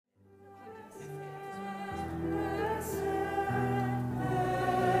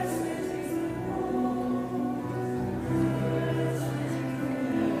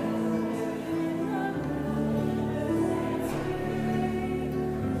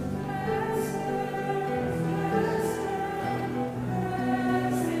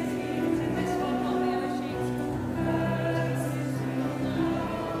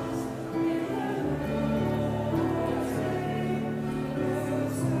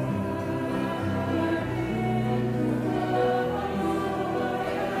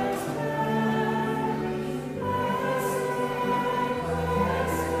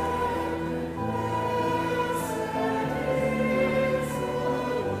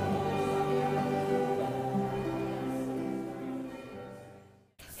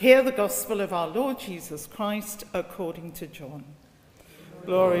Hear the gospel of our Lord Jesus Christ according to John.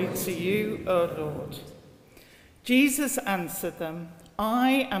 Glory to you, O Lord. Jesus answered them,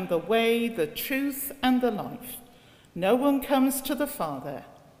 I am the way, the truth, and the life. No one comes to the Father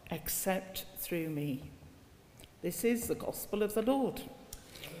except through me. This is the gospel of the Lord.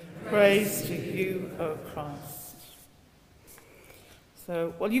 Praise to you, O Christ.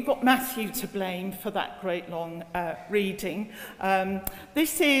 So, well, you've got Matthew to blame for that great long reading.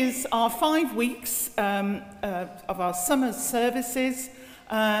 This is our 5 weeks of our summer services,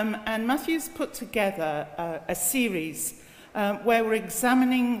 and Matthew's put together a series where we're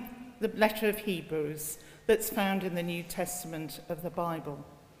examining the letter of Hebrews that's found in the New Testament of the Bible.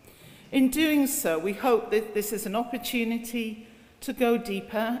 In doing so, we hope that this is an opportunity to go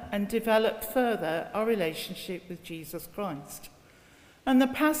deeper and develop further our relationship with Jesus Christ. And the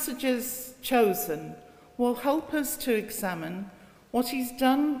passages chosen will help us to examine what he's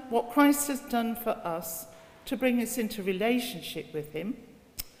done, what Christ has done for us to bring us into relationship with him,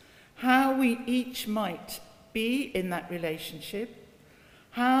 how we each might be in that relationship,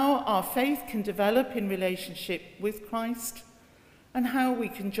 how our faith can develop in relationship with Christ, and how we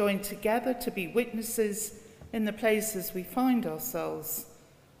can join together to be witnesses in the places we find ourselves,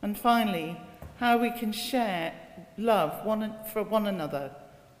 and finally, how we can share love for one another,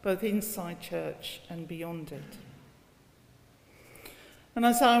 both inside church and beyond it. And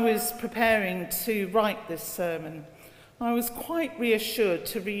as I was preparing to write this sermon, I was quite reassured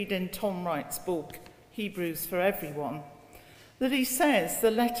to read in Tom Wright's book, Hebrews for Everyone, that he says the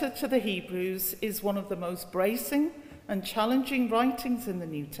letter to the Hebrews is one of the most bracing and challenging writings in the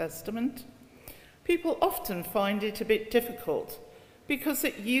New Testament. People often find it a bit difficult because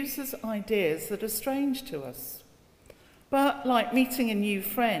it uses ideas that are strange to us. But like meeting a new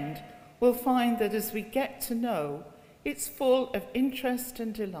friend, we'll find that as we get to know, it's full of interest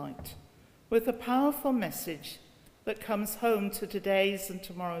and delight, with a powerful message that comes home to today's and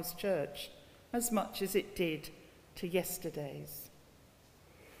tomorrow's church as much as it did to yesterday's.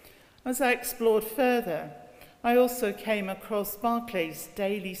 As I explored further, I also came across Barclay's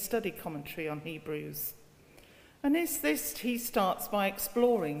daily study commentary on Hebrews. And in this, he starts by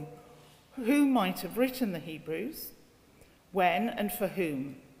exploring who might have written the Hebrews, when and for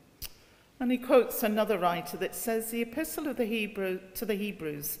whom. And he quotes another writer that says the epistle of to the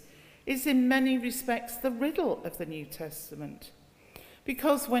Hebrews is in many respects the riddle of the New Testament,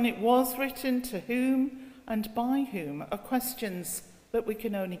 because when it was written, to whom and by whom are questions that we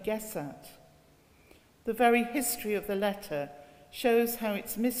can only guess at. The very history of the letter shows how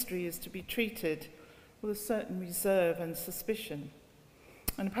its mystery is to be treated with a certain reserve and suspicion.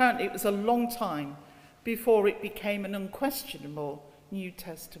 And apparently it was a long time before it became an unquestionable New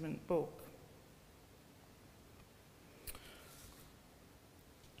Testament book.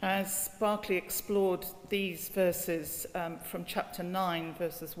 As Barclay explored these verses from chapter 9,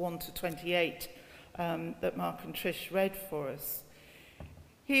 verses 1 to 28, that Mark and Trish read for us,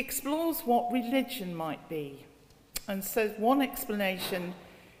 he explores what religion might be. And so one explanation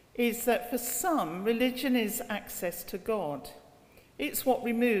is that for some, religion is access to God. It's what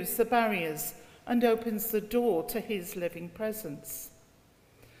removes the barriers and opens the door to his living presence.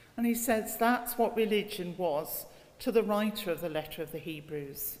 And he says that's what religion was to the writer of the letter of the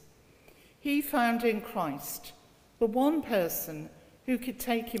Hebrews. He found in Christ the one person who could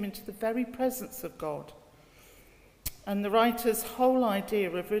take him into the very presence of God. And the writer's whole idea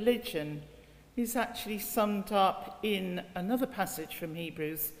of religion is actually summed up in another passage from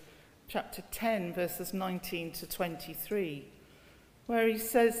Hebrews, chapter 10, verses 19 to 23, where he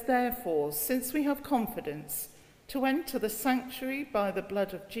says, therefore, since we have confidence to enter the sanctuary by the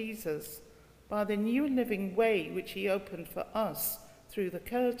blood of Jesus, by the new living way which he opened for us through the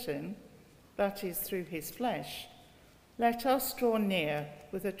curtain, that is, through his flesh, let us draw near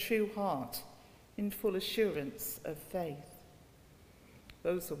with a true heart, in full assurance of faith.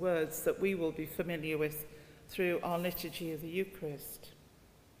 Those are words that we will be familiar with through our liturgy of the Eucharist.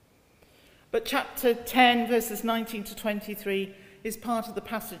 But chapter 10, verses 19 to 23, is part of the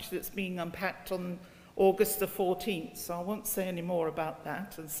passage that's being unpacked on August the 14th, so I won't say any more about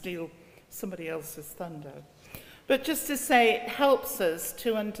that and steal somebody else's thunder. But just to say, it helps us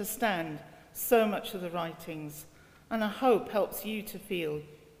to understand so much of the writings, and I hope helps you to feel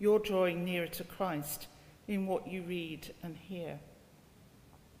you're drawing nearer to Christ in what you read and hear.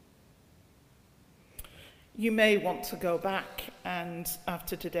 You may want to go back and,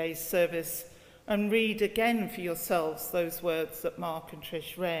 after today's service, and read again for yourselves those words that Mark and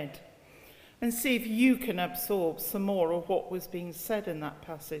Trish read, and see if you can absorb some more of what was being said in that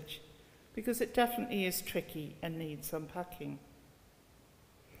passage, because it definitely is tricky and needs unpacking.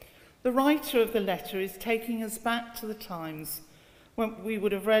 The writer of the letter is taking us back to the times when we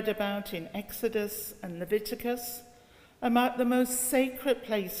would have read about in Exodus and Leviticus, about the most sacred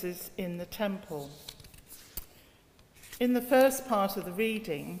places in the temple. In the first part of the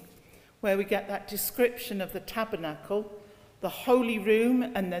reading, where we get that description of the tabernacle, the holy room,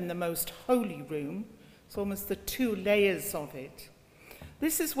 and then the most holy room, it's almost the two layers of it.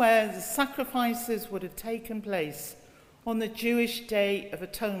 This is where the sacrifices would have taken place on the Jewish Day of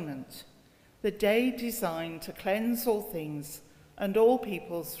Atonement, the day designed to cleanse all things and all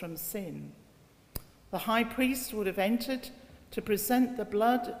peoples from sin. The high priest would have entered to present the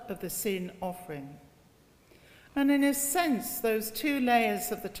blood of the sin offering. And in a sense, those two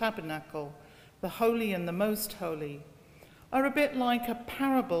layers of the tabernacle, the holy and the most holy, are a bit like a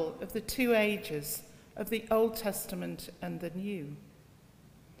parable of the two ages of the Old Testament and the New.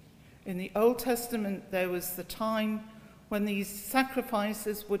 In the Old Testament, there was the time when these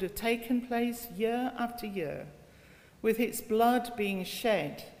sacrifices would have taken place year after year, with its blood being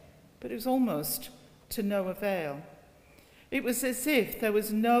shed, but it was almost to no avail. It was as if there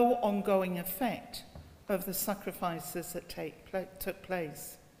was no ongoing effect of the sacrifices that took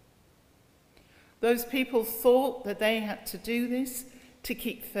place. Those people thought that they had to do this to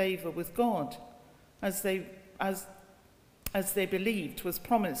keep favour with God, as they believed was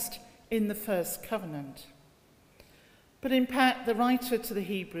promised in the first covenant. But in fact, the writer to the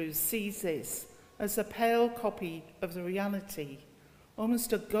Hebrews sees this as a pale copy of the reality,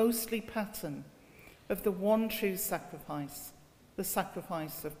 almost a ghostly pattern of the one true sacrifice, the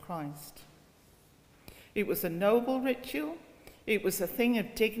sacrifice of Christ. It was a noble ritual, it was a thing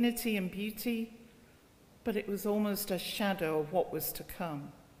of dignity and beauty, but it was almost a shadow of what was to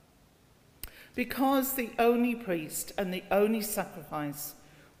come. Because the only priest and the only sacrifice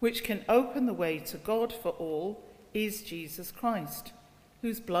which can open the way to God for all is Jesus Christ,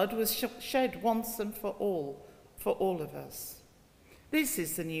 whose blood was shed once and for all of us. This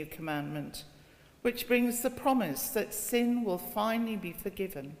is the new commandment, which brings the promise that sin will finally be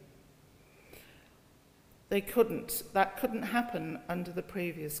forgiven. That couldn't happen under the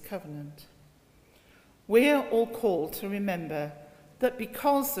previous covenant. We're all called to remember that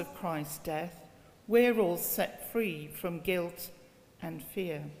because of Christ's death, we're all set free from guilt and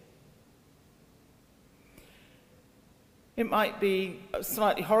fear. It might be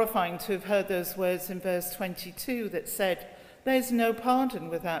slightly horrifying to have heard those words in verse 22 that said, "There's no pardon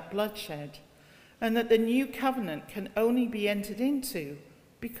without bloodshed," and that the new covenant can only be entered into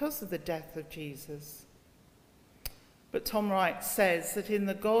because of the death of Jesus. But Tom Wright says that in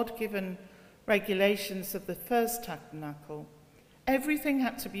the God-given regulations of the first tabernacle, everything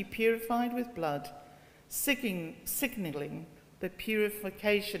had to be purified with blood, signalling the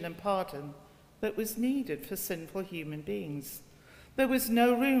purification and pardon that was needed for sinful human beings. There was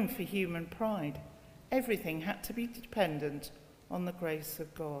no room for human pride. Everything had to be dependent on the grace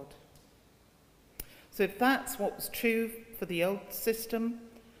of God. So if that's what was true for the old system,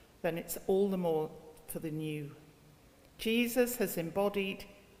 then it's all the more for the new. Jesus has embodied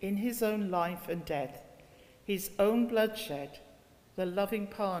in his own life and death, his own bloodshed, the loving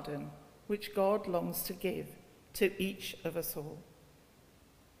pardon which God longs to give to each of us all.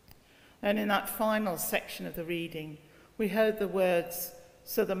 And in that final section of the reading, we heard the words,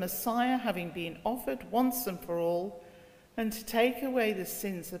 "So the Messiah, having been offered once and for all, and to take away the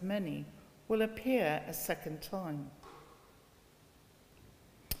sins of many, will appear a second time."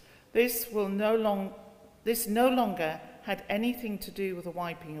 This no longer had anything to do with the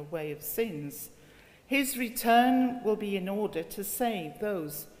wiping away of sins. His return will be in order to save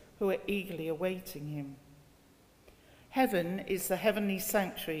those who are eagerly awaiting him. Heaven is the heavenly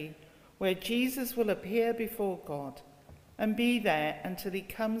sanctuary where Jesus will appear before God and be there until he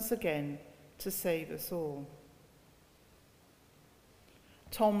comes again to save us all.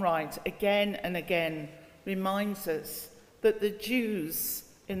 Tom Wright again and again reminds us that the Jews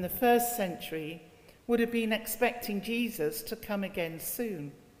in the first century would have been expecting Jesus to come again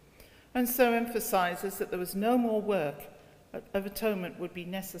soon, and so emphasizes that there was no more work of atonement would be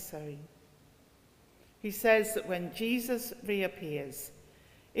necessary. He says that when Jesus reappears,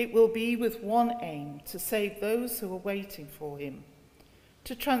 it will be with one aim, to save those who are waiting for him,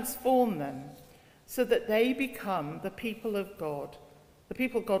 to transform them so that they become the people of God, the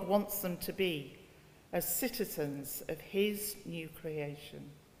people God wants them to be, as citizens of his new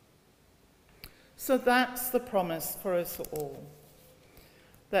creation. So that's the promise for us all,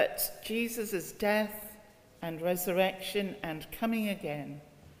 that Jesus' death and resurrection and coming again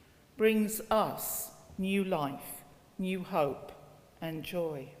brings us new life, new hope and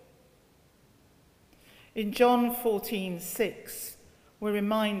joy. In John 14:6, we're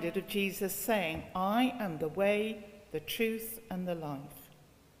reminded of Jesus saying, "I am the way, the truth, and the life."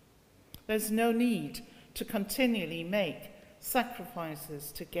 There's no need to continually make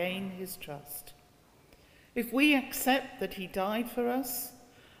sacrifices to gain his trust. If we accept that he died for us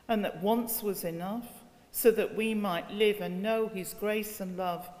and that once was enough so that we might live and know his grace and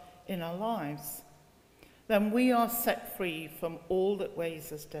love in our lives, then we are set free from all that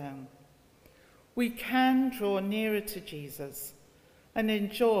weighs us down. We can draw nearer to Jesus and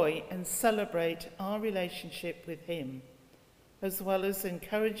enjoy and celebrate our relationship with him, as well as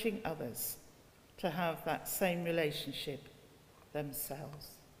encouraging others to have that same relationship themselves.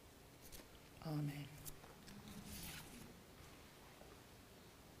 Amen.